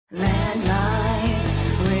Landline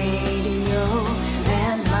radio,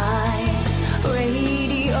 landline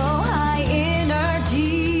radio, high energy,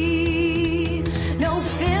 no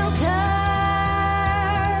filter.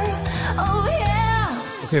 Oh yeah.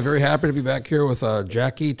 Okay, very happy to be back here with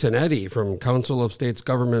Jackie Tonetti from Council of States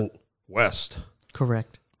Government West.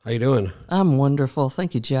 Correct. How you doing? I'm wonderful.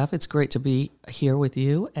 Thank you, Jeff. It's great to be here with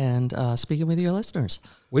you and speaking with your listeners.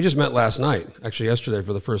 We just met last night, actually yesterday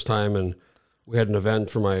for the first time, and we had an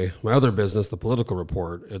event for my other business, the Political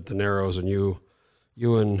Report, at the Narrows, and you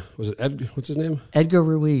and, was it Ed, what's his name? Edgar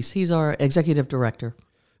Ruiz. He's our executive director.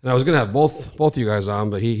 And I was going to have both of you guys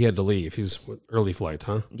on, but he had to leave. He's early flight,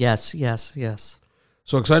 huh? Yes.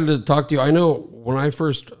 So excited to talk to you. I know when I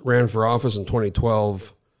first ran for office in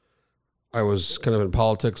 2012, I was kind of in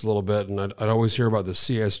politics a little bit, and I'd always hear about the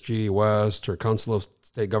CSG West or Council of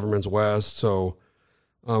State Governments West. So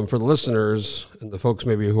for the listeners and the folks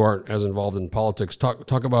maybe who aren't as involved in politics,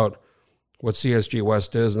 talk about what CSG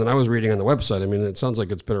West is. And then I was reading on the website. I mean, it sounds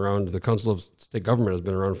like it's been around. The Council of State Government has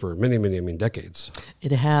been around for many, decades.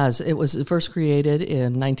 It has. It was first created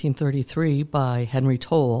in 1933 by Henry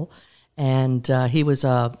Toll, and he was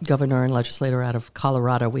a governor and legislator out of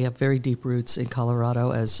Colorado. We have very deep roots in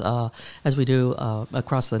Colorado, as we do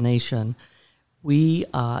across the nation. We,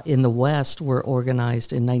 in the West, were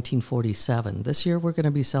organized in 1947. This year, we're going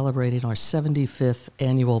to be celebrating our 75th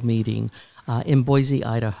annual meeting in Boise,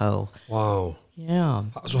 Idaho. Wow. Yeah.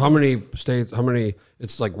 So how many states,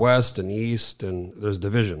 it's like West and East, and there's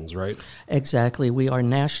divisions, right? Exactly. We are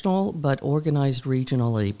national, but organized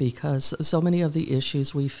regionally, because so many of the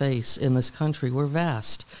issues we face in this country, we're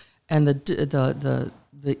vast. And the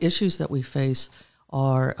issues that we face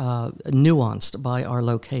are nuanced by our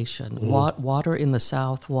location. Mm-hmm. Water in the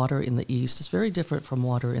South, water in the East is very different from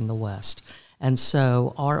water in the West. And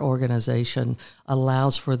so our organization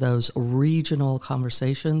allows for those regional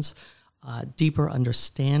conversations, deeper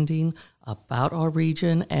understanding about our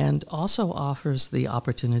region, and also offers the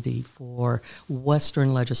opportunity for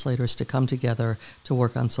Western legislators to come together to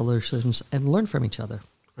work on solutions and learn from each other.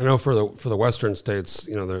 I know for the Western states,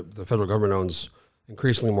 you know, the federal government owns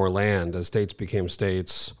increasingly more land as states became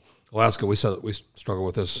states. Alaska, we struggle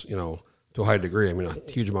with this, you know, to a high degree. I mean, a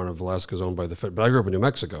huge amount of Alaska is owned by the Fed. But I grew up in New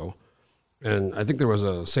Mexico, and I think there was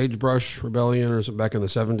a sagebrush rebellion or something back in the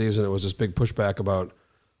 70s, and it was this big pushback about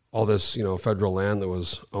all this, you know, federal land that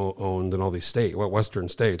was owned in all these Western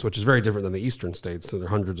states, which is very different than the Eastern states. So they're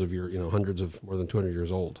hundreds of more than 200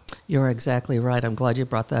 years old. You're exactly right. I'm glad you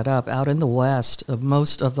brought that up. Out in the West,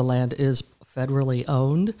 most of the land is federally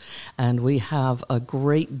owned, and we have a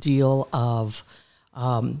great deal of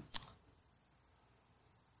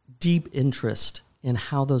deep interest in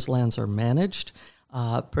how those lands are managed,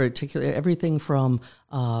 particularly everything from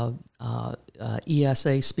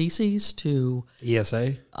ESA species to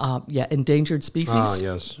ESA? Endangered species. Ah,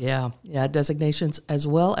 yes. Yeah, designations, as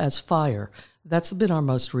well as fire. That's been our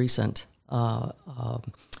most recent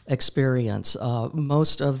experience.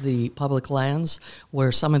 Most of the public lands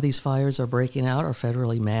where some of these fires are breaking out are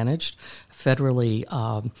federally managed, federally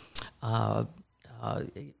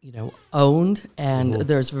owned, and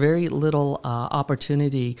there's very little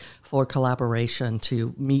opportunity for collaboration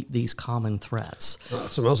to meet these common threats.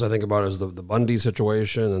 Something else I think about is the Bundy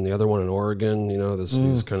situation and the other one in Oregon. You know, this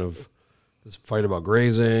fight about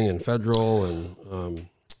grazing and federal and.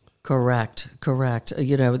 Correct.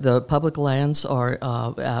 You know, the public lands are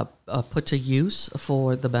put to use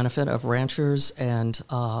for the benefit of ranchers and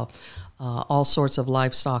all sorts of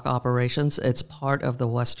livestock operations. It's part of the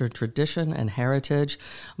Western tradition and heritage,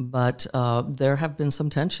 but there have been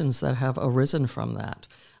some tensions that have arisen from that.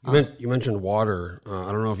 You mentioned water.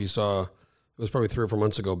 I don't know if you saw, it was probably 3 or 4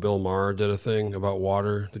 months ago, Bill Maher did a thing about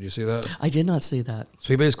water. Did you see that? I did not see that.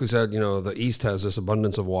 So he basically said, you know, the East has this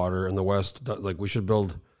abundance of water, and the West, like, we should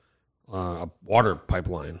build a water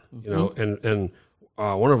pipeline, you know, and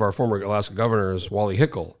one of our former Alaska governors, Wally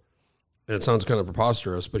Hickel, and it sounds kind of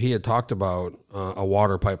preposterous, but he had talked about a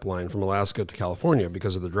water pipeline from Alaska to California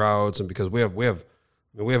because of the droughts and because we have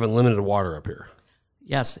unlimited water up here.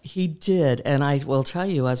 Yes, he did. And I will tell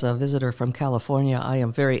you, as a visitor from California, I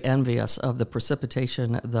am very envious of the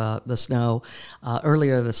precipitation, the snow.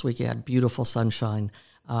 Earlier this week, you had beautiful sunshine.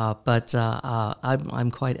 But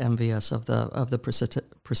I'm quite envious of the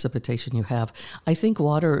precipitation you have. I think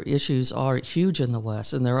water issues are huge in the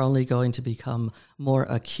West, and they're only going to become more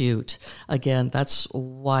acute. Again, that's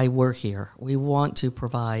why we're here. We want to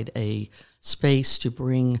provide a space to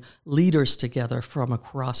bring leaders together from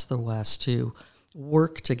across the West to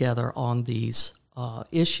work together on these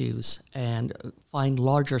issues and find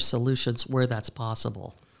larger solutions where that's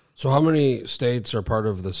possible. So how many states are part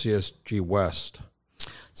of the CSG West?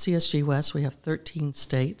 CSG West, we have 13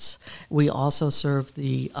 states. We also serve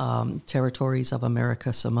the territories of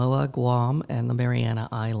America Samoa, Guam, and the Mariana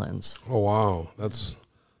Islands. Oh, wow. Those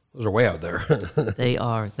are way out there. They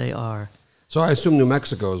are. So I assume New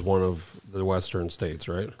Mexico is one of the western states,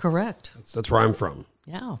 right? Correct. That's where I'm from.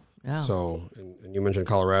 Yeah. So, and you mentioned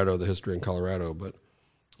Colorado, the history in Colorado, but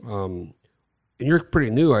and you're pretty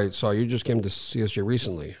new. I saw you just came to CSG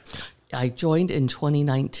recently. I joined in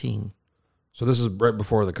 2019. So this is right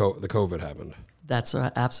before the COVID happened. That's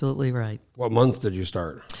absolutely right. What month did you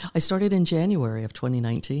start? I started in January of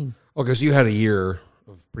 2019. Okay, so you had a year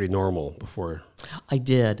of pretty normal before. I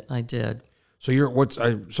did. So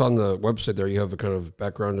I saw on the website there you have a kind of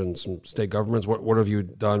background in some state governments. What have you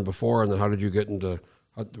done before, and then how did you get into?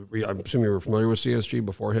 I'm assuming you were familiar with CSG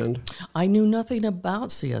beforehand? I knew nothing about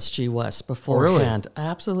CSG West beforehand. Oh, really?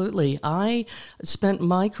 Absolutely. I spent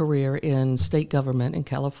my career in state government in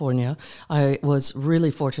California. I was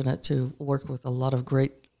really fortunate to work with a lot of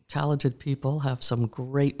great, talented people, have some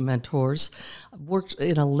great mentors. Worked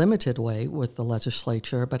in a limited way with the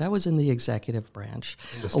legislature, but I was in the executive branch.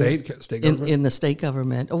 In the state government? In the state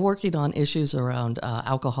government, working on issues around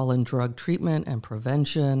alcohol and drug treatment and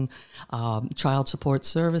prevention, child support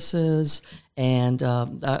services, and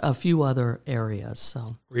a few other areas.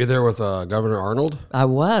 So, Were you there with Governor Arnold? I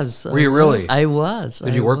was. Were you really? I was.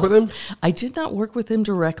 Did you work with him? I did not work with him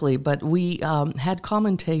directly, but we had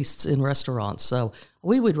common tastes in restaurants, so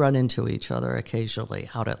we would run into each other occasionally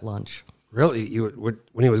out at lunch. Really?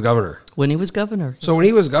 When he was governor? When he was governor. So when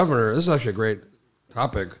he was governor, this is actually a great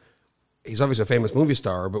topic. He's obviously a famous movie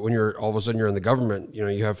star, but when you're all of a sudden you're in the government,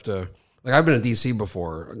 you have to. Like I've been in D.C.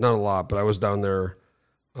 before, not a lot, but I was down there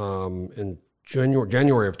in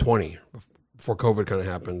January of 20 before COVID kind of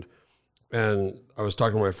happened, and I was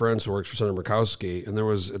talking to my friends who works for Senator Murkowski, and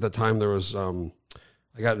at the time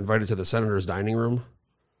I got invited to the senator's dining room,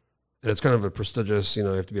 and it's kind of a prestigious, you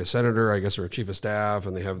have to be a senator, I guess, or a chief of staff,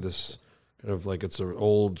 and they have this kind of like it's an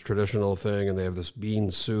old traditional thing, and they have this bean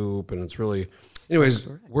soup, and it's really, anyways,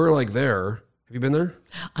 we're like there. Have you been there?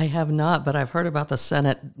 I have not, but I've heard about the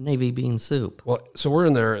Senate Navy bean soup. Well, so we're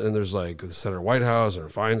in there, and there's like Senator Whitehouse,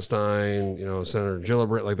 Senator Feinstein, Senator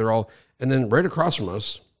Gillibrand, like they're all, and then right across from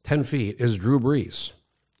us, 10 feet, is Drew Brees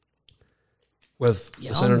with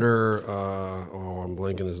the senator, I'm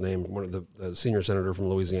blanking his name, one of the senior senator from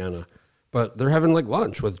Louisiana, but they're having like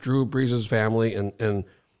lunch with Drew Brees' family, and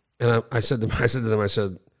I said to them,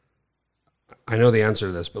 I know the answer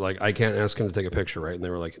to this, but like I can't ask him to take a picture, right? And they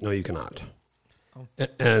were like, no, you cannot.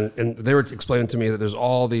 And they were explaining to me that there's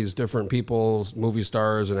all these different people, movie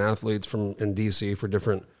stars and athletes in DC for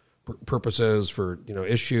different purposes, for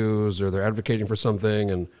issues, or they're advocating for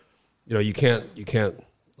something, and you can't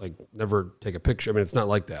like never take a picture. I mean, it's not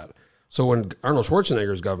like that. So when Arnold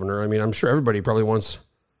Schwarzenegger is governor, I mean, I'm sure everybody probably wants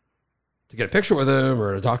to get a picture with him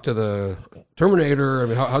or to talk to the Terminator. I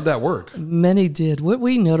mean, how'd that work? Many did. What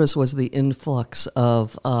we noticed was the influx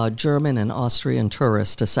of German and Austrian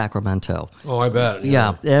tourists to Sacramento. Oh, I bet.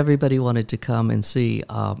 Yeah, everybody wanted to come and see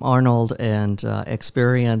Arnold and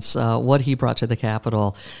experience what he brought to the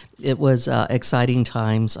Capitol. It was exciting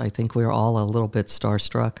times. I think we were all a little bit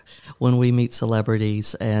starstruck when we meet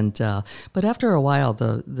celebrities. But after a while,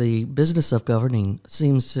 the business of governing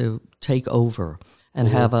seems to take over and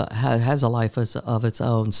has a life of its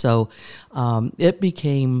own. So it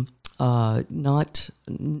became not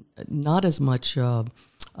as much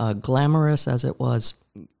glamorous as it was.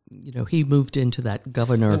 He moved into that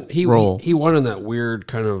governor role. He won in that weird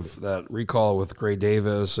kind of that recall with Gray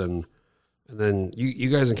Davis, and then you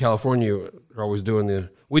guys in California are always doing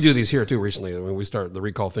we do these here too recently. I mean, the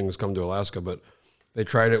recall things come to Alaska, but they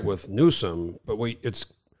tried it with Newsom, but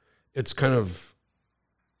it's kind of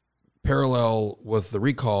parallel with the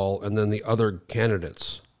recall and then the other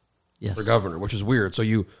candidates for governor, which is weird. So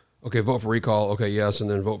vote for recall, okay, yes, and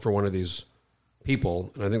then vote for one of these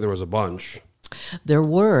people. And I think there was a bunch. There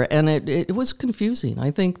were, and it was confusing. I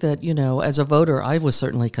think that, as a voter, I was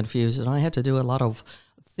certainly confused, and I had to do a lot of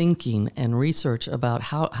thinking and research about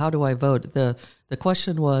how do I vote. The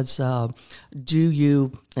question was, do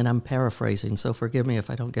you, and I'm paraphrasing, so forgive me if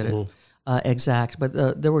I don't get it exact,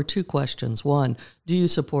 but there were two questions. One, do you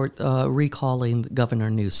support recalling Governor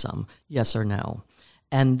Newsom? Yes or no?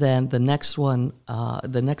 And then the next one,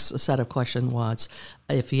 the next set of questions was,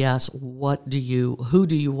 if yes, who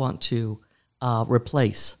do you want to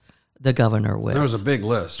replace the governor with? There was a big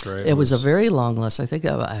list, right? It was a very long list. I think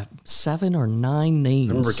 7 or 9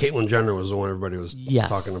 names. I remember Caitlyn Jenner was the one everybody was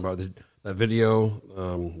talking about. that video,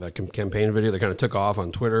 that campaign video that kind of took off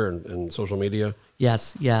on Twitter and social media.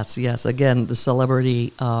 Yes. Again, the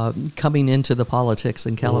celebrity coming into the politics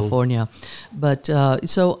in California, but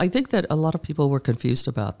so I think that a lot of people were confused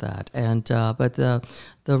about that, and but the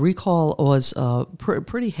recall was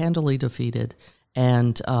pretty handily defeated,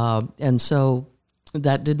 and so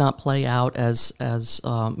that did not play out as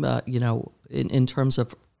in terms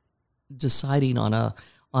of deciding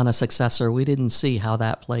on a successor. We didn't see how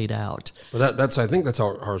that played out. But I think that's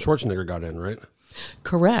how Schwarzenegger got in, right?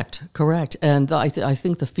 Correct. And I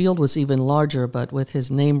think the field was even larger, but with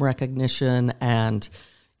his name recognition and,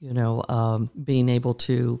 being able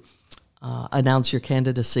to announce your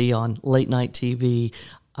candidacy on late night TV,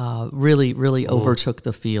 really overtook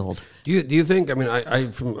the field. Do you think? I mean, I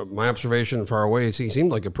from my observation far away, he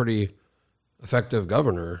seemed like a pretty effective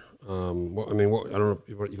governor. I don't know if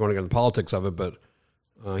you want to get into the politics of it, but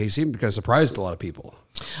he seemed to kind of surprised a lot of people.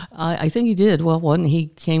 I think he did. Well, one, he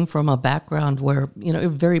came from a background where, a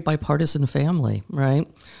very bipartisan family, right?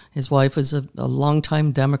 His wife was a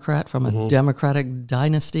longtime Democrat from a Democratic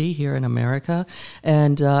dynasty here in America.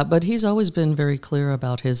 And but he's always been very clear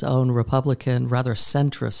about his own Republican, rather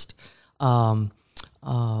centrist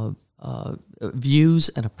views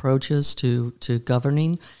and approaches to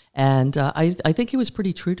governing. And I think he was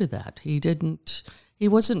pretty true to that. He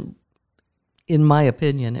wasn't, in my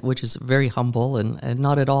opinion, which is very humble and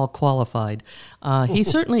not at all qualified, he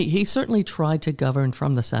certainly tried to govern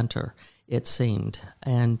from the center, it seemed,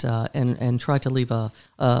 and tried to leave a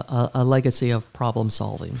legacy of problem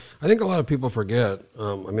solving. I think a lot of people forget.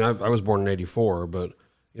 I was born in '84, but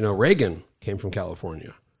Reagan came from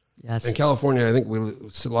California. Yes, and California, I think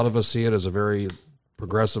a lot of us see it as a very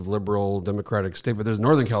progressive, liberal, democratic state, but there's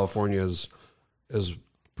Northern California is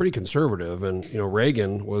pretty conservative, and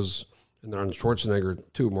Reagan was. And on Schwarzenegger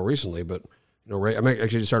too, more recently. But I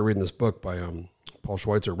actually just started reading this book by Paul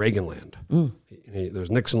Schweitzer, Reaganland.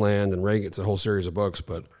 There's Nixonland and Reagan. It's a whole series of books,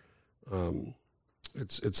 but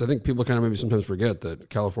it's I think people kind of maybe sometimes forget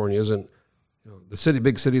that California isn't the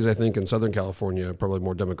big cities. I think in Southern California are probably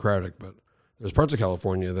more democratic, but there's parts of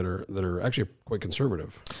California that are actually quite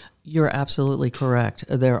conservative. You're absolutely correct.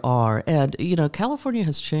 There are. And, California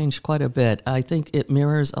has changed quite a bit. I think it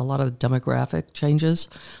mirrors a lot of demographic changes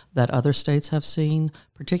that other states have seen,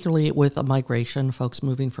 particularly with a migration, folks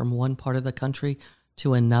moving from one part of the country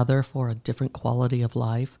to another for a different quality of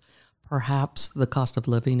life. Perhaps the cost of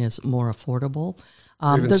living is more affordable.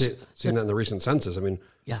 We've even seen that in the recent census. I mean,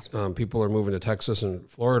 yes. People are moving to Texas and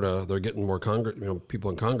Florida. They're getting more people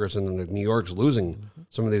in Congress, and then New York's losing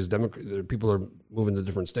some of these people are moving to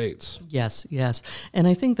different states. Yes. And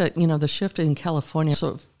I think that, the shift in California,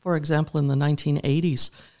 so for example, in the 1980s,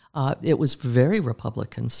 it was very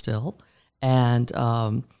Republican still, and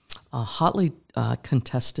hotly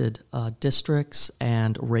contested districts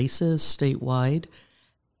and races statewide.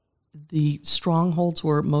 The strongholds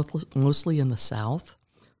were mostly in the South,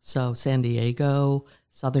 so San Diego,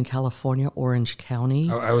 Southern California, Orange County.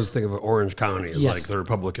 I was thinking of Orange County as like the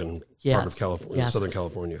Republican part of California, Southern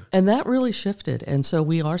California. And that really shifted. And so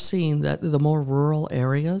we are seeing that the more rural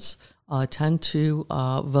areas tend to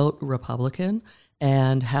vote Republican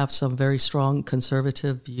and have some very strong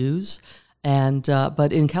conservative views. And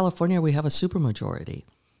but in California, we have a supermajority.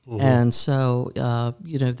 And so,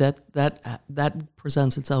 that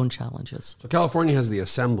presents its own challenges. So California has the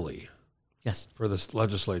Assembly. Yes. For this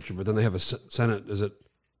legislature, but then they have a Senate. Is it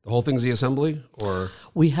the whole thing's the Assembly, or?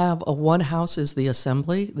 We have one house is the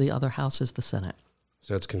Assembly, the other house is the Senate.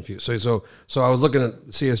 So that's confused. So I was looking at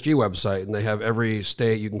the CSG website, and they have every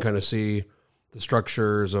state. You can kind of see the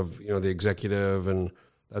structures of the executive and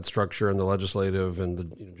that structure, and the legislative and the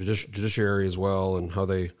judiciary as well, and how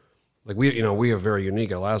they. Like we are very unique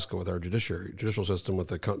in Alaska with our judicial system with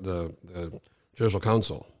the judicial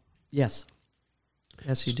council. Yes,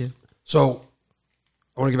 you do. So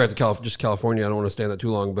I want to get back to California. I don't want to stay on that too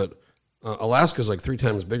long, but Alaska is like 3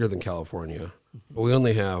 times bigger than California, but we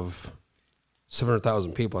only have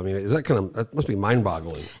 700,000 people. I mean, that must be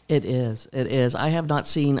mind-boggling. It is. I have not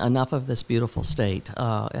seen enough of this beautiful state,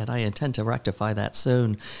 and I intend to rectify that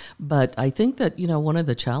soon. But I think that one of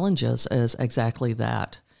the challenges is exactly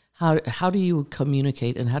that. How do you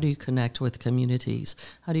communicate and how do you connect with communities?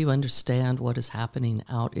 How do you understand what is happening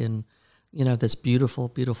out in, this beautiful,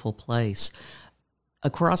 beautiful place?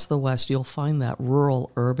 Across the West, you'll find that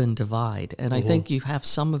rural-urban divide, and I think you have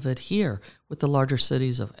some of it here with the larger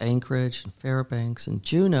cities of Anchorage and Fairbanks and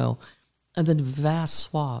Juneau, and then vast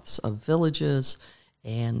swaths of villages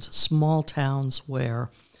and small towns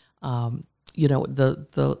where, the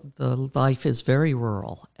life is very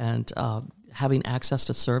rural and having access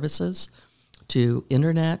to services, to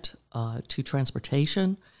internet, to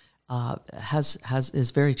transportation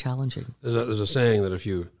is very challenging. There's a saying that if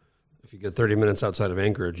you get 30 minutes outside of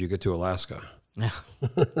Anchorage, you get to Alaska. Yeah.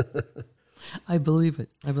 I believe it.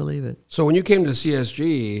 I believe it. So when you came to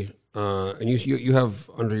CSG, and you have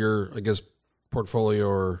under your, I guess, portfolio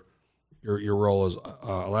or your role as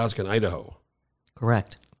Alaska and Idaho.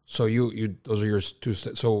 Correct. So you those are your two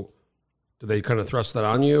states. So did they kind of thrust that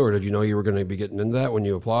on you, or did you know you were going to be getting into that when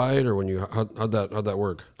you applied, or when you how'd that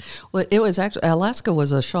work? Well, it was actually Alaska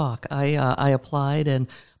was a shock. I applied, and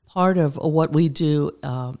part of what we do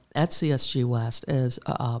at CSG West is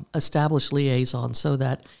establish liaisons so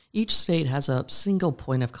that each state has a single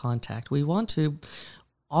point of contact.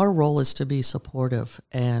 Our role is to be supportive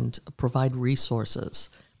and provide resources.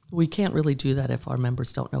 We can't really do that if our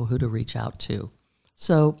members don't know who to reach out to.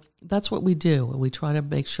 So that's what we do. We try to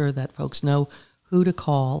make sure that folks know who to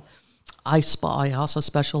call. I also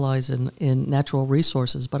specialize in natural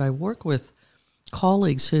resources, but I work with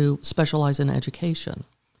colleagues who specialize in education,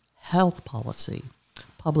 health policy,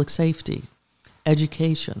 public safety,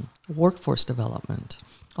 education, workforce development,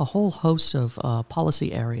 a whole host of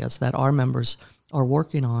policy areas that our members are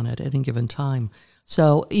working on at any given time.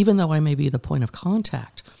 So even though I may be the point of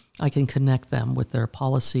contact, I can connect them with their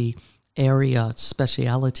policy area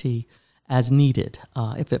speciality as needed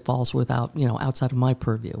if it falls outside of my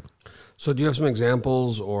purview. So do you have some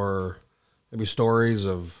examples or maybe stories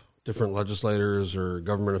of different legislators or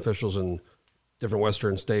government officials in different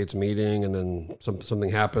Western states meeting, and then something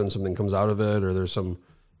happens, something comes out of it, or there's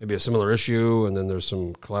maybe a similar issue, and then there's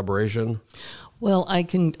some collaboration? Well, I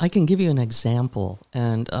can give you an example,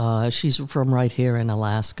 and she's from right here in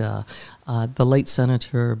Alaska, the late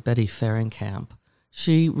Senator Betty Fahrenkamp.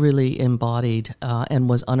 She really embodied and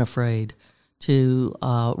was unafraid to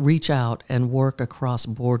reach out and work across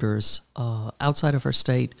borders outside of her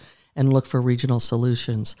state and look for regional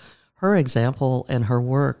solutions. Her example and her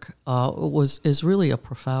work is really a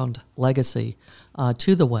profound legacy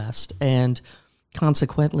to the West, and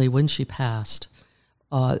consequently, when she passed,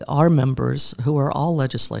 our members, who are all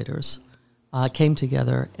legislators, came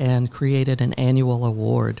together and created an annual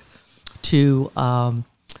award to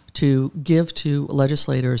give to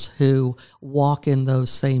legislators who walk in those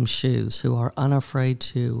same shoes, who are unafraid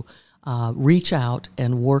to reach out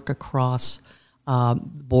and work across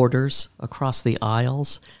borders, across the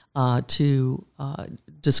aisles, to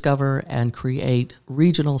discover and create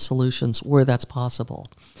regional solutions where that's possible.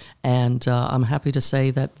 And I'm happy to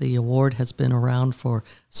say that the award has been around for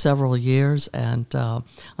several years, and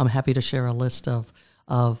I'm happy to share a list of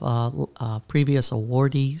previous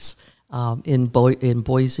awardees. In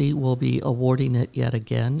Boise, we'll be awarding it yet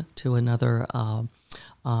again to another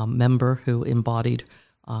member who embodied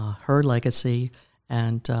her legacy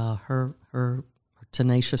and her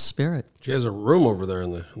tenacious spirit. She has a room over there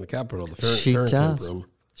in the Capitol, the Fahrenkamp room.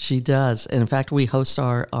 She does. In fact, we host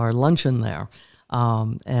our luncheon there,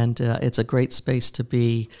 and it's a great space to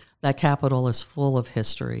be. That Capitol is full of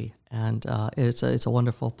history, and it's a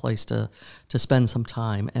wonderful place to spend some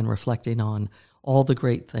time and reflecting on all the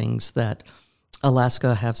great things that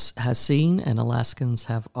Alaska has seen and Alaskans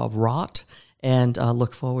have wrought, and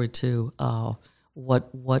look forward to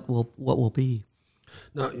what will be.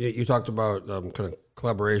 Now, you talked about kind of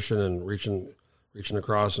collaboration and reaching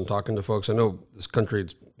across and talking to folks. I know this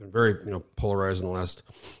country's been very polarized in the last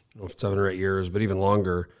 7 or 8 years, but even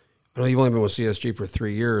longer. I know you've only been with CSG for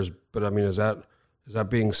 3 years, but I mean, is that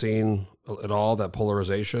being seen at all, that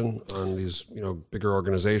polarization on these bigger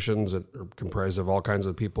organizations that are comprised of all kinds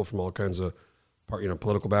of people from all kinds of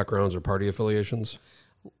political backgrounds or party affiliations?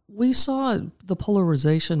 We saw the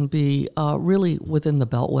polarization be really within the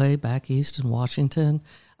Beltway back east in Washington.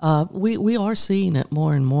 We are seeing it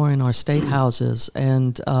more and more in our state houses,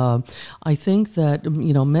 and I think that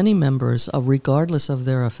many members, regardless of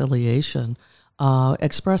their affiliation,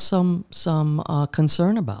 express some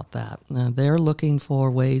concern about that. They're looking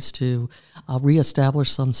for ways to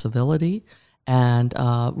reestablish some civility and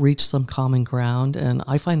reach some common ground, and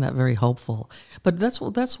I find that very hopeful. But that's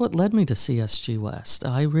what led me to CSG West.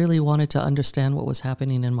 I really wanted to understand what was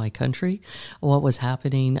happening in my country, what was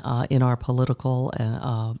happening in our political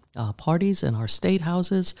parties, in our state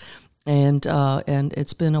houses, and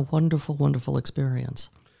it's been a wonderful, wonderful experience.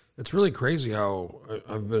 It's really crazy how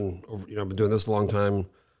I've been doing this a long time,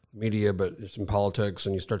 media, but it's in politics,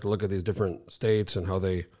 and you start to look at these different states and how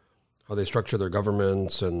they structure their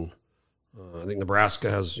governments, and I think Nebraska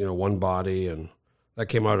has one body, and that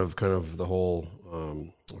came out of kind of the whole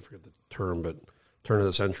I forget the term, but turn of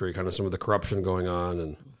the century, kind of some of the corruption going on,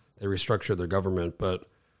 and they restructured their government. But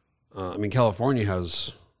I mean, California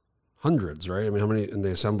has hundreds, right? I mean, how many in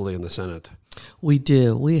the Assembly and the Senate? We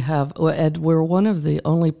do. We have, Ed, we're one of the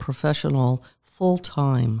only professional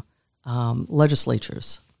full-time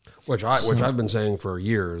legislatures. Which I've been saying for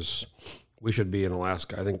years, we should be in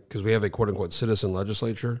Alaska. I think because we have a quote unquote citizen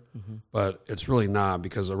legislature, but it's really not,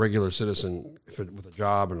 because a regular citizen, with a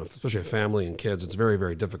job and especially a family and kids, it's very,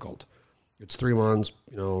 very difficult. It's 3 months,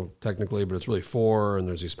 technically, but it's really 4, and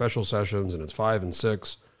there's these special sessions, and it's 5 and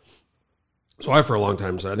 6. So I, for a long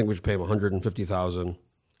time, said I think we should pay them $150,000,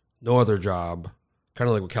 no other job, kind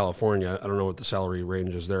of like with California. I don't know what the salary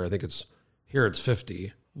range is there. I think it's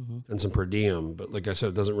 50 and some per diem, but like I said,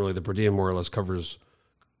 it doesn't really. The per diem more or less covers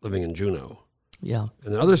living in Juneau. Yeah.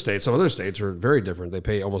 And then some other states are very different. They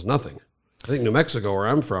pay almost nothing. I think New Mexico, where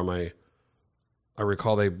I'm from, I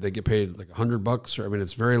recall they get paid like $100.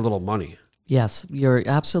 It's very little money. Yes, you're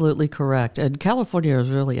absolutely correct. And California is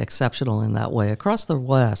really exceptional in that way. Across the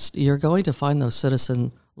West, you're going to find those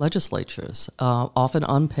citizen legislatures, often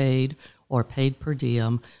unpaid or paid per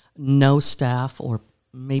diem, no staff or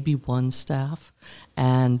maybe one staff.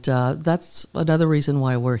 And that's another reason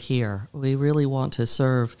why we're here. We really want to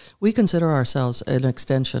serve. We consider ourselves an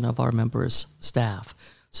extension of our members' staff.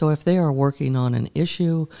 So if they are working on an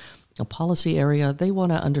issue, a policy area, they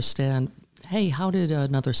want to understand, hey, how did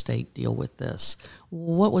another state deal with this?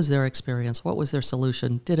 What was their experience? What was their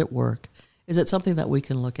solution? Did it work? Is it something that we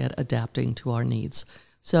can look at adapting to our needs?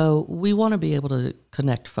 So we want to be able to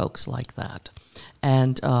connect folks like that.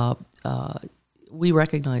 And we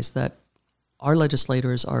recognize that our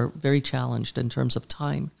legislators are very challenged in terms of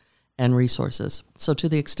time and resources. So to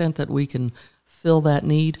the extent that we can fill that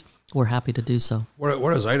need, we're happy to do so.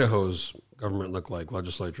 What does Idaho's government look like,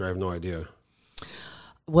 legislature? I have no idea.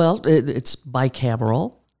 Well, it's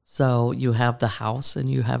bicameral. So you have the House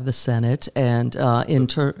and you have the Senate, and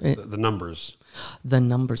the numbers. The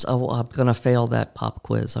numbers. Oh, I'm going to fail that pop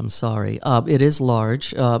quiz. I'm sorry. It is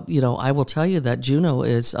large. I will tell you that Juneau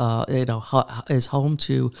is home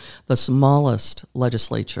to the smallest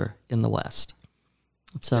legislature in the West.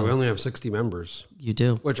 So we only have 60 members. You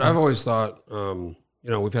do, which I've always thought.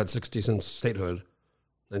 We've had 60 since statehood,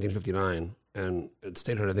 1959, and at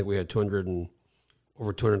statehood, I think we had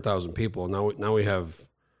over 200,000 people. Now we have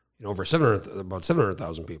about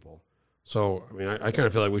 700,000 people. So I kind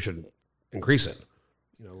of feel like we should increase it,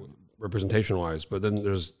 representation wise. But then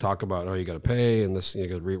there's talk about you got to pay and this, you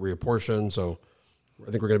got to reapportion. So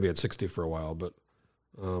I think we're going to be at 60 for a while. But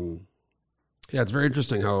it's very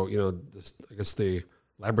interesting how I guess the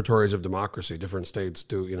laboratories of democracy, different states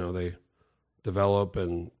do. They develop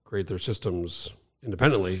and create their systems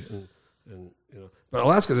independently, and But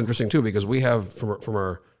Alaska is interesting too, because we have from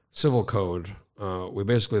our civil code, when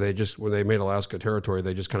they made Alaska territory,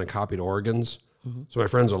 they just kind of copied Oregon's. Mm-hmm. So my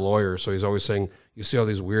friend's a lawyer, so he's always saying, you see all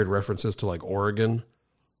these weird references to like Oregon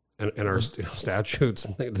and our statutes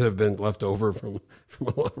that have been left over from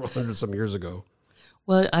 100 some years ago.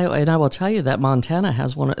 Well, I will tell you that Montana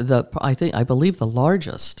has one of I believe the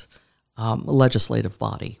largest legislative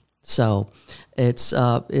body. So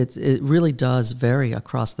it really does vary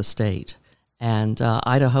across the state. And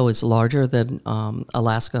Idaho is larger than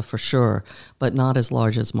Alaska for sure, but not as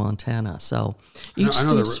large as Montana. So each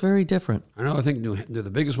state's very different. I think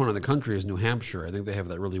the biggest one in the country is New Hampshire. I think they have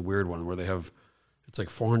that really weird one where it's like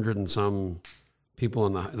 400 and some people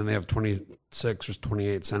and then they have 26 or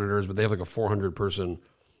 28 senators, but they have like a 400 person,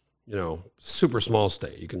 super small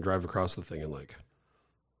state. You can drive across the thing in like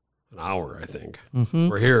an hour, I think. Mm-hmm.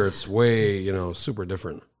 Where here it's way, super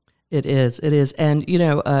different. It is. And,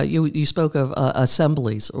 you spoke of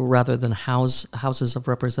assemblies rather than houses of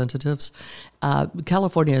representatives.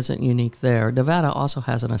 California isn't unique there. Nevada also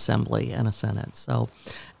has an assembly and a Senate. So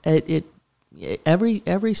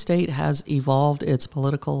every state has evolved its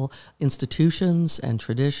political institutions and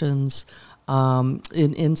traditions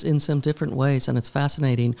in some different ways, and it's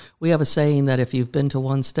fascinating. We have a saying that if you've been to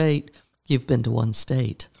one state, you've been to one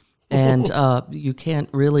state. And you can't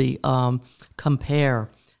really compare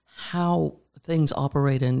how things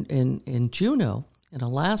operate in Juneau, in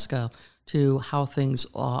Alaska, to how things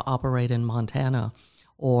operate in Montana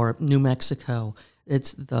or New Mexico.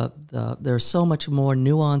 It's there's so much more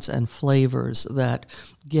nuance and flavors that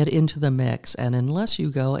get into the mix, and unless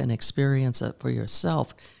you go and experience it for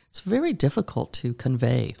yourself, it's very difficult to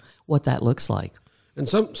convey what that looks like. And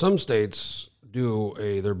some states do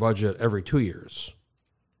their budget every 2 years.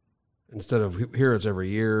 Instead of here, it's every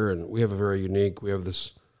year, and we have we have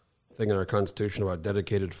this thing in our Constitution about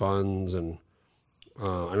dedicated funds, and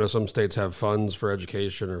I know some states have funds for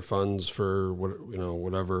education or funds for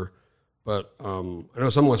whatever, but I know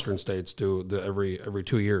some Western states do every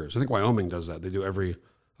 2 years. I think Wyoming does that. They do every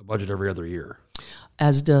a budget every other year.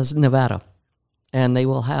 As does Nevada. And they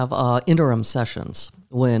will have interim sessions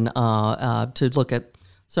when to look at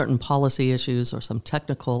certain policy issues or some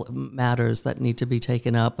technical matters that need to be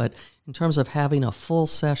taken up. But in terms of having a full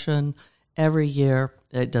session every year,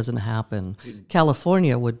 it doesn't happen.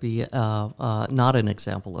 California would be not an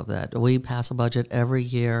example of that. We pass a budget every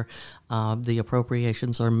year. The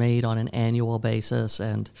appropriations are made on an annual basis,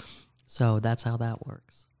 and so that's how that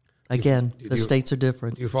works. Again, the states are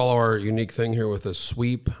different. Do you follow our unique thing here with a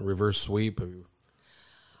sweep, reverse sweep? Have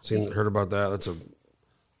you heard about that? That's a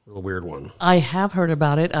weird one. I have heard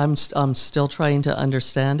about it. I'm still trying to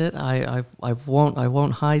understand it. I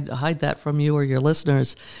won't hide that from you or your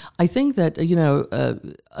listeners. I think that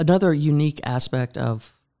another unique aspect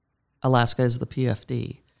of Alaska is the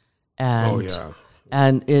PFD, and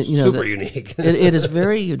and it, super unique. it is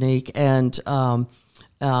very unique, and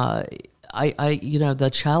the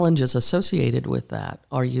challenges associated with that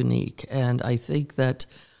are unique, and I think that.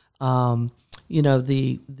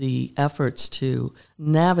 The efforts to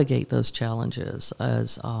navigate those challenges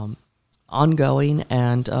as ongoing,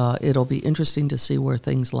 and it'll be interesting to see where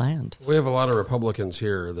things land. We have a lot of Republicans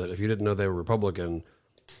here that if you didn't know they were Republican,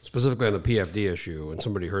 specifically on the PFD issue, and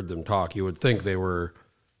somebody heard them talk, you would think they were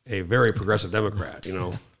a very progressive Democrat,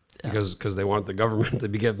 because they want the government to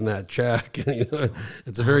be given that check.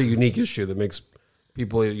 It's a very unique issue that makes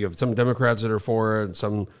people, you have some Democrats that are for it, and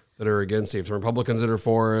some that are against it. You have some Republicans that are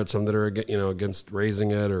for it, some that are against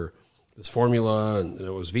raising it or this formula, and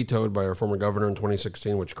it was vetoed by our former governor in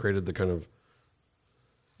 2016, which created the kind of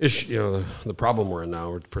issue, the problem we're in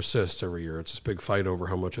now. It persists every year. It's this big fight over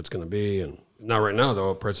how much it's going to be, and now right now, though,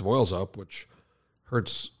 the price of oil's up, which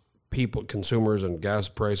hurts people, consumers, and gas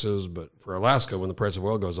prices. But for Alaska, when the price of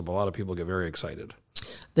oil goes up, a lot of people get very excited.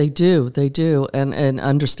 They do, and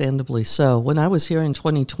understandably so. When I was here in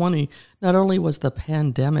 2020, not only was the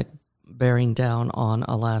pandemic bearing down on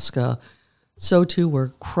Alaska, so too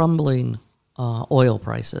were crumbling oil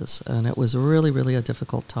prices, and it was really, really a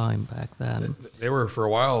difficult time back then. They were, for a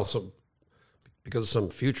while, because of some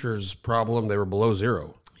futures problem, they were below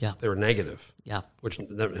zero. Yeah. They were negative. Yeah. Which had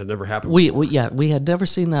never happened before. We had never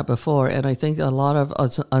seen that before, and I think a lot of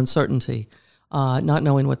uncertainty, not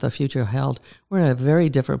knowing what the future held. We're in a very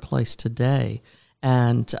different place today,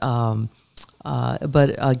 and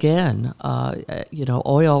but again,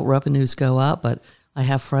 oil revenues go up. But I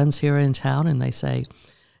have friends here in town, and they say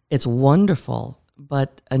it's wonderful,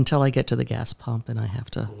 but until I get to the gas pump and I have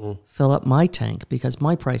to fill up my tank because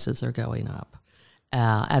my prices are going up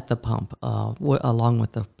at the pump, along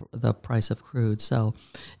with the price of crude. So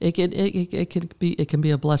it can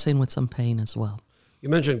be a blessing with some pain as well. You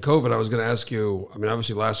mentioned COVID. I was going to ask you,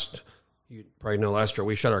 obviously you probably know last year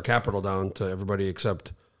we shut our Capitol down to everybody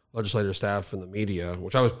except legislative staff and the media,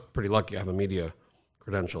 which I was pretty lucky. I have a media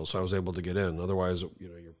credential, so I was able to get in. Otherwise,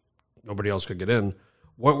 nobody else could get in.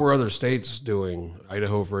 What were other states doing?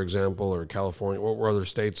 Idaho, for example, or California? What were other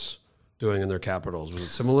states doing in their capitals? Was it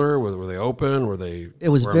similar? Were they open? Were they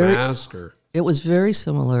wear a mask? Or? It was very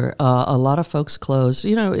similar. A lot of folks closed.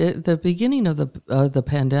 At the beginning of the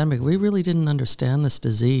pandemic, we really didn't understand this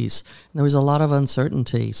disease. There was a lot of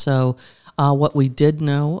uncertainty. So what we did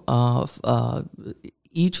know,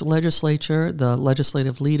 each legislature, the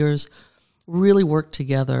legislative leaders, really worked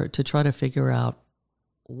together to try to figure out,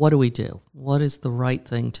 what do we do? What is the right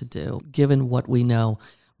thing to do, given what we know?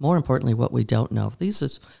 More importantly, what we don't know.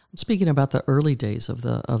 I'm speaking about the early days of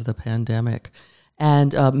the pandemic.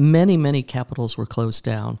 And many capitals were closed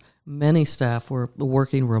down. Many staff were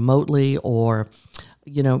working remotely or,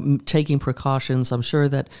 taking precautions. I'm sure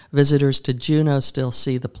that visitors to Juneau still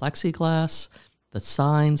see the plexiglass, the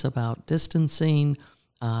signs about distancing.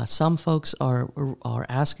 Some folks are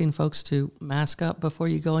asking folks to mask up before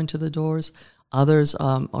you go into the doors. Others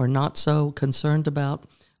are not so concerned about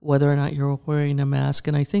whether or not you're wearing a mask.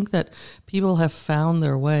 And I think that people have found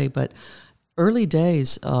their way, but early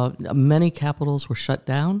days, many capitals were shut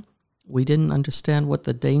down. We didn't understand what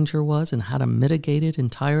the danger was and how to mitigate it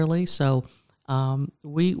entirely. So when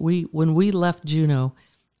we left Juneau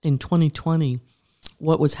in 2020,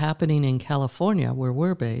 what was happening in California, where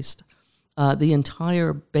we're based, the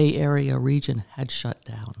entire Bay Area region had shut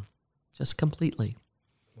down, just completely.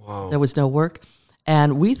 Wow. There was no work,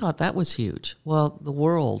 and we thought that was huge. Well, the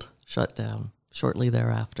world shut down shortly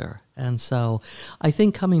thereafter. And so I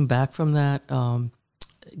think coming back from that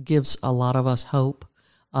gives a lot of us hope.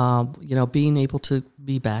 Being able to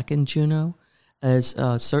be back in Juneau is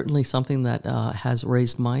certainly something that has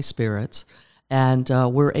raised my spirits. And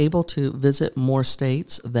we're able to visit more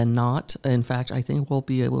states than not. In fact, I think we'll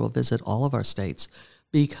be able to visit all of our states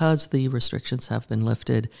because the restrictions have been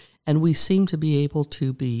lifted, and we seem to be able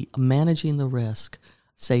to be managing the risk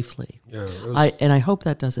safely. Yeah, I hope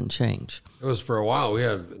that doesn't change. it was for a while. We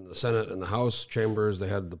had in the Senate and the House chambers, they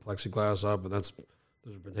had the plexiglass up, and those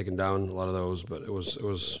have been taken down, a lot of those. But it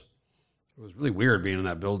was really weird being in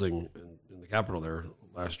that building in the Capitol there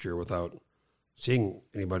last year without seeing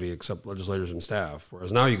anybody except legislators and staff.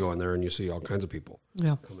 Whereas now you go in there and you see all kinds of people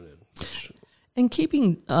coming in. And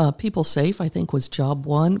keeping people safe, I think, was job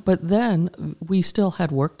one. But then we still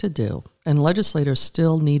had work to do. And legislators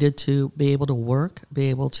still needed to be able to work, be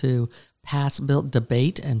able to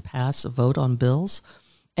debate and vote on bills.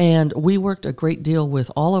 And we worked a great deal with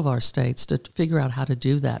all of our states to figure out how to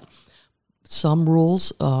do that. Some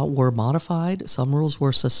rules were modified. Some rules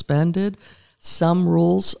were suspended. Some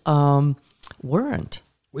rules weren't.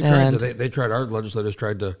 Our legislators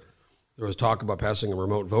tried to, there was talk about passing a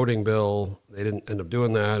remote voting bill. They didn't end up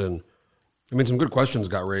doing that. And I mean, some good questions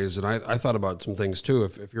got raised. And I thought about some things too.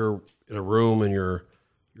 If you're in a room and you're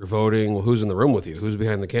voting, well, who's in the room with you? Who's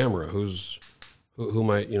behind the camera? Who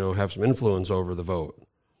might, have some influence over the vote?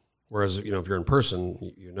 Whereas, if you're in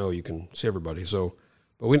person, you can see everybody. So,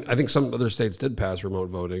 but I think some other states did pass remote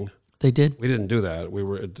voting. They did. We didn't do that. It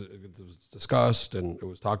was discussed and it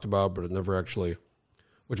was talked about, but it never actually,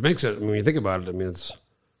 which makes it, when you think about it,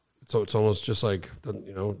 it's almost just like,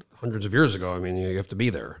 hundreds of years ago. You have to be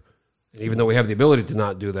there. And even though we have the ability to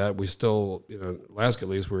not do that, we still, Alaska at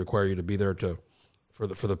least, we require you to be there for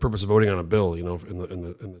the purpose of voting on a bill, on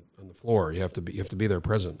the floor. You have to be there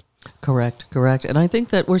present. Correct. And I think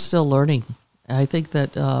that we're still learning. I think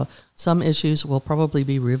that some issues will probably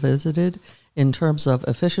be revisited in terms of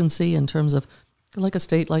efficiency, in terms of like a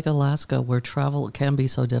state like Alaska where travel can be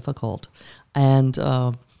so difficult. And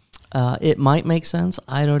it might make sense.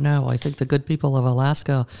 I don't know. I think the good people of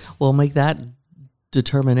Alaska will make that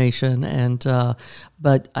determination. And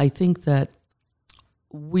but I think that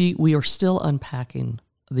we are still unpacking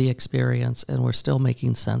the experience and we're still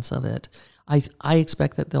making sense of it. I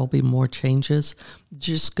expect that there'll be more changes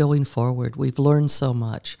just going forward. We've learned so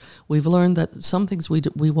much. We've learned that some things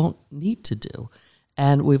we won't need to do.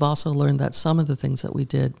 And we've also learned that some of the things that we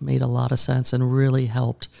did made a lot of sense and really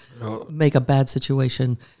helped make a bad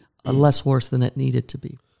situation less worse than it needed to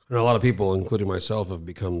be. And a lot of people, including myself, have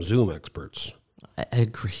become Zoom experts. I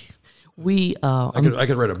agree. I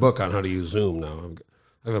could write a book on how to use Zoom now.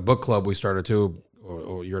 I have a book club we started too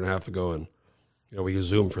a year and a half ago, and we use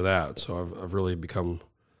Zoom for that. So I've really become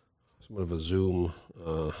somewhat of a Zoom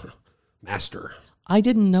master. I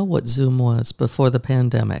didn't know what Zoom was before the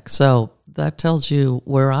pandemic, so that tells you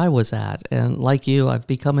where I was at. And like you, I've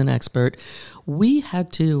become an expert. We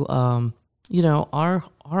had to,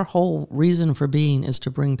 our whole reason for being is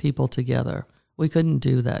to bring people together. We couldn't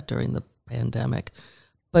do that during the pandemic.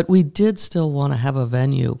 But we did still want to have a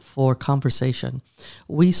venue for conversation.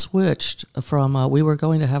 We switched from, we were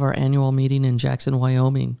going to have our annual meeting in Jackson,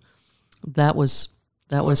 Wyoming. That was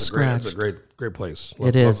scratched. It's a great place.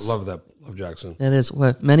 It is. Love Jackson. It is.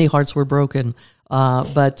 Many hearts were broken.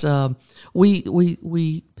 But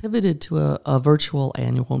we pivoted to a virtual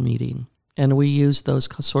annual meeting, and we used those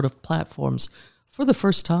sort of platforms for the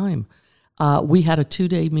first time. We had a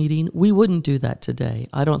 2-day meeting. We wouldn't do that today.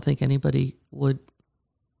 I don't think anybody would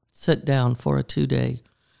sit down for a 2-day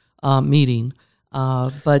meeting.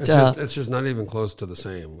 But it's just not even close to the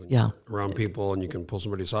same. When you're around people and you can pull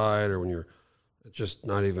somebody aside, or when it's just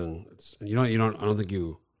not even. I don't think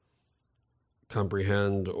you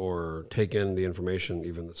comprehend or take in the information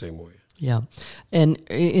even the same way. Yeah. And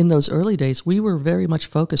in those early days, we were very much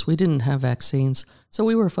focused. We didn't have vaccines, so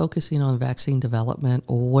we were focusing on vaccine development,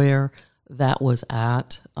 where that was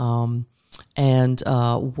at, and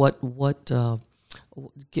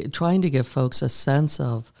trying to give folks a sense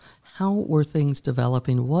of how were things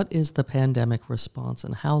developing, what is the pandemic response,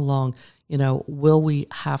 and how long, will we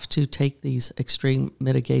have to take these extreme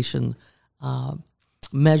mitigation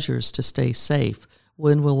measures to stay safe?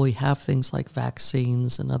 When will we have things like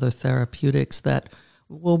vaccines and other therapeutics that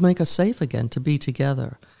will make us safe again to be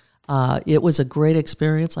together? It was a great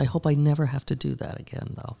experience. I hope I never have to do that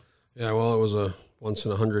again, though. Yeah, well, it was a once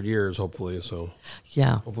in 100 years, hopefully. So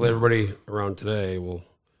yeah, hopefully everybody around today will,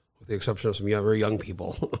 with the exception of some very young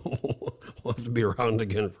people, will have to be around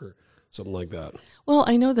again for something like that. Well,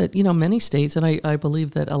 I know that, many states, and I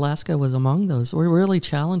believe that Alaska was among those, were really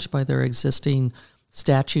challenged by their existing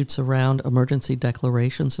statutes around emergency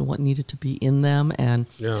declarations and what needed to be in them. And,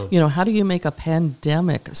 how do you make a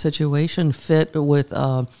pandemic situation fit with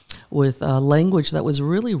language that was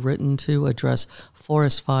really written to address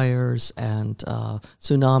forest fires and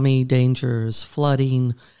tsunami dangers,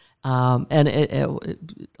 flooding, Alaska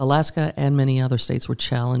and many other states were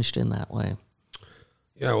challenged in that way.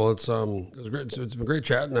 Yeah, well, it was great. It's been great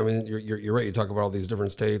chatting. I mean, you're right. You talk about all these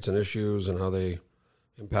different states and issues and how they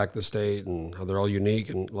impact the state and how they're all unique.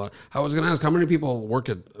 And I was going to ask, how many people work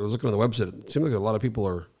at? I was looking on the website. It seemed like a lot of people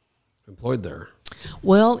are employed there.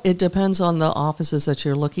 Well, it depends on the offices that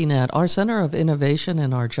you're looking at. Our Center of Innovation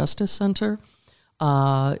and our Justice Center,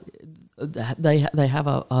 they have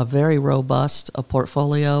a very robust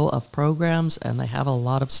portfolio of programs, and they have a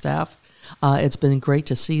lot of staff. It's been great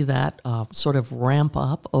to see that sort of ramp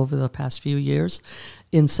up over the past few years.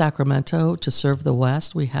 In Sacramento, to serve the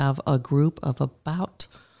West, we have a group of about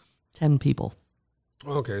 10 people.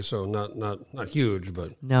 Okay, so not huge,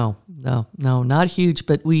 but No, not huge.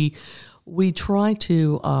 But we try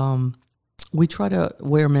to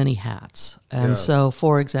wear many hats. And so,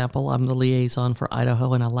 for example, I'm the liaison for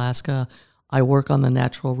Idaho and Alaska. I work on the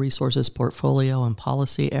natural resources portfolio and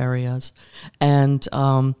policy areas, and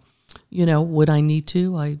when I need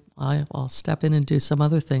to, I'll step in and do some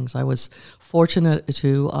other things. I was fortunate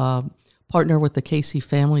to partner with the Casey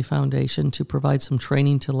Family Foundation to provide some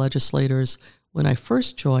training to legislators when I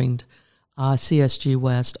first joined CSG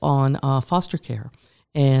West on foster care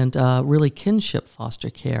and really kinship foster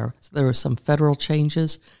care. So there were some federal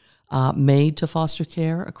changes made to foster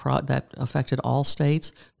care that affected all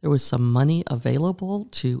states. There was some money available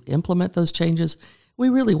to implement those changes. We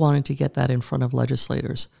really wanted to get that in front of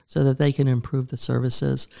legislators so that they can improve the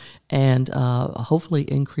services and hopefully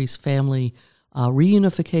increase family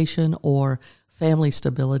reunification or family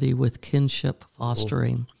stability with kinship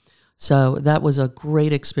fostering. So that was a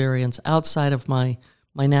great experience outside of my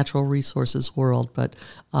natural resources world, but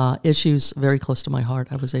issues very close to my heart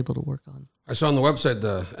I was able to work on. I saw on the website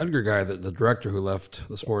the Edgar guy, the director who left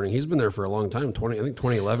this morning. He's been there for a long time.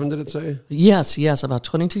 2011, did it say? Yes, about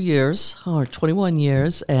 22 years or 21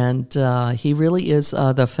 years, and he really is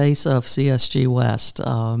the face of CSG West.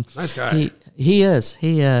 Nice guy. He is.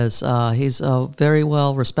 He's very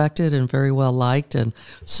well respected and very well liked, and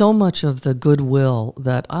so much of the goodwill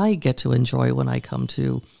that I get to enjoy when I come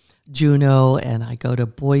to Juneau and I go to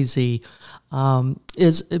Boise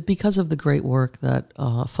is because of the great work that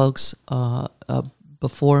folks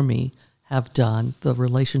before me have done, the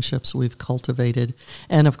relationships we've cultivated,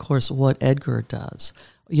 and of course what Edgar does.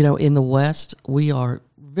 In the West, we are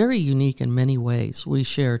very unique in many ways. We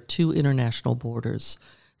share 2 international borders.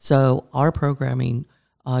 So our programming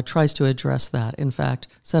tries to address that. In fact,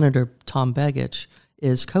 Senator Tom Begich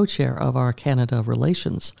is co-chair of our Canada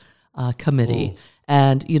Relations Committee.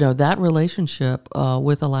 And, that relationship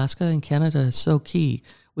with Alaska and Canada is so key.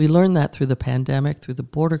 We learned that through the pandemic, through the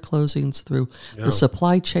border closings, through the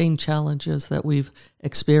supply chain challenges that we've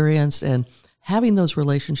experienced. And having those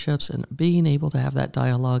relationships and being able to have that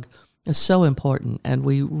dialogue is so important. And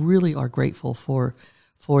we really are grateful for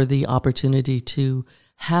the opportunity to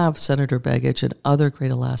have Senator Begich and other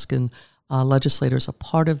great Alaskan legislators a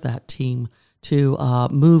part of that team to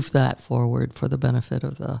move that forward for the benefit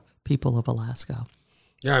of the people of Alaska.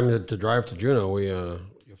 Yeah, I mean, to drive to Juneau, you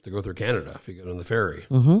have to go through Canada if you get on the ferry.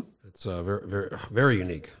 It's a very, very, very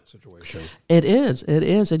unique situation. It is,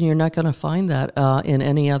 and you're not going to find that in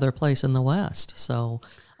any other place in the West. So,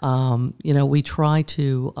 we try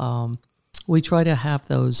to have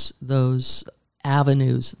those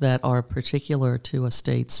avenues that are particular to a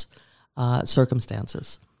state's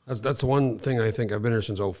circumstances. That's the one thing I think. I've been here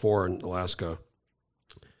since 2004 in Alaska.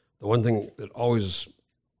 The one thing that always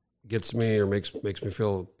gets me or makes me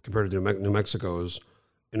feel compared to New Mexico is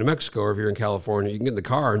in New Mexico, or if you're in California, you can get in the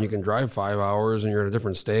car and you can drive 5 hours and you're in a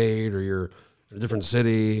different state or you're in a different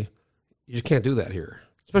city. You just can't do that here,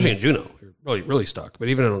 especially in Juneau. You're really stuck. But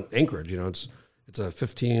even in Anchorage, it's a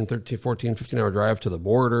 15 hour drive to the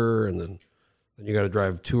border, and then you got to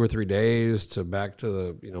drive 2 or 3 days back to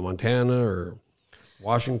the Montana or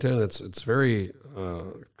Washington. It's very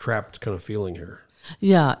trapped kind of feeling here.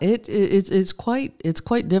 Yeah, it's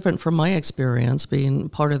quite different from my experience being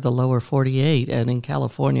part of the lower 48, and in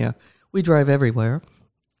California we drive everywhere,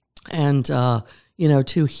 and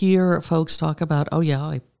to hear folks talk about, oh yeah,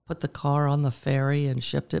 I put the car on the ferry and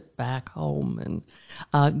shipped it back home, and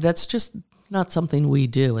that's just not something we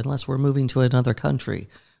do unless we're moving to another country.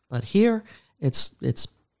 But here, it's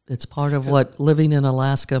part of what living in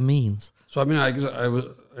Alaska means. So I mean, I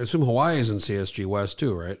assume Hawaii is in CSG West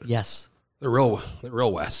too, right? Yes. They're real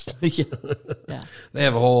West. Yeah. They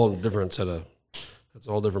have a whole different set of. That's a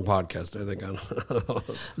whole different podcast, I think. On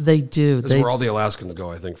they do. This is where all the Alaskans go,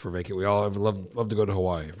 I think, for vacation. We all love to go to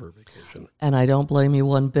Hawaii for vacation. And I don't blame you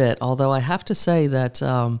one bit. Although I have to say that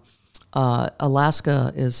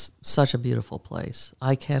Alaska is such a beautiful place.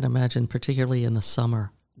 I can't imagine, particularly in the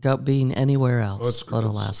summer, being anywhere else it's- but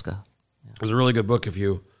it's- Alaska. It was a really good book.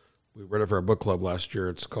 We read it for our book club last year.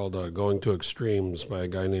 It's called Going to Extremes by a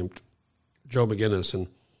guy named Joe McGinnis, and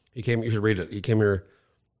you should read it. He came here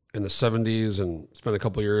in the 70s and spent a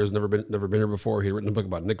couple of years, never been here before. He'd written a book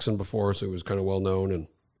about Nixon before, so he was kind of well known, and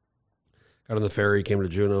got on the ferry, came to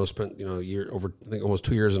Juneau, spent a year, over I think almost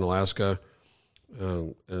 2 years in Alaska,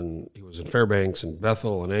 and he was in Fairbanks and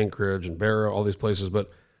Bethel and Anchorage and Barrow, all these places. But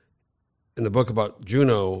in the book about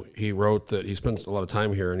Juneau, he wrote that he spent a lot of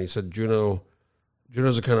time here, and he said Juneau's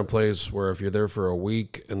the kind of place where if you're there for a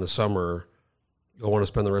week in the summer, you'll want to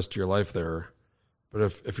spend the rest of your life there.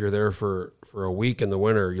 But if you're there for a week in the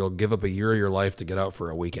winter, you'll give up a year of your life to get out for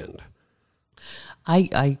a weekend.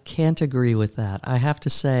 I can't agree with that. I have to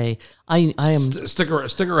say, I am Stick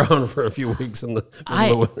around for a few weeks in the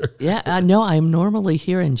winter. Yeah, I know. I'm normally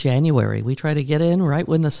here in January. We try to get in right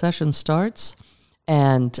when the session starts,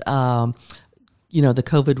 and the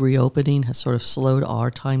COVID reopening has sort of slowed our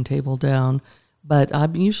timetable down. But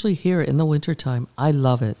I'm usually here in the wintertime. I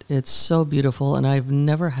love it. It's so beautiful, and I've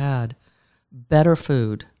never had better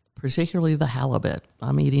food, particularly the halibut.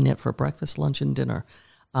 I'm eating it for breakfast, lunch, and dinner.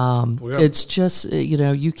 It's just,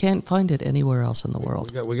 you can't find it anywhere else in the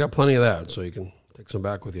world. We got plenty of that, so you can take some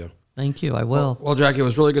back with you. Thank you. I will. Well, Jackie, it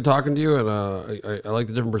was really good talking to you, and I like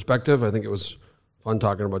the different perspective. I think it was fun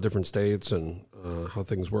talking about different states and how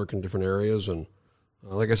things work in different areas. And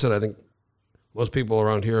like I said, I think most people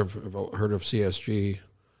around here have heard of CSG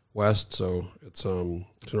West, so it's an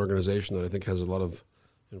organization that I think has a lot of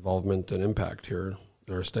involvement and impact here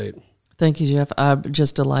in our state. Thank you, Jeff. I'm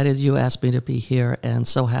just delighted you asked me to be here, and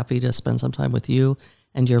so happy to spend some time with you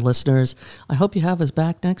and your listeners. I hope you have us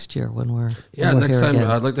back next year when we're next here time again.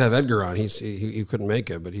 I'd like to have Edgar on. He couldn't make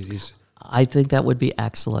it, but he's I think that would be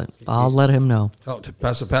excellent. I'll let him know.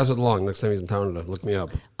 pass it along next time he's in town to look me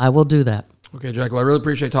up. I will do that. Okay, Jack. Well, I really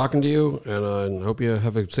appreciate talking to you, and hope you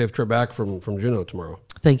have a safe trip back from Juneau tomorrow.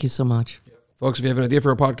 Thank you so much. Folks, if you have an idea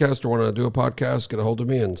for a podcast or want to do a podcast, get a hold of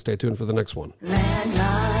me and stay tuned for the next one.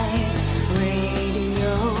 Landline.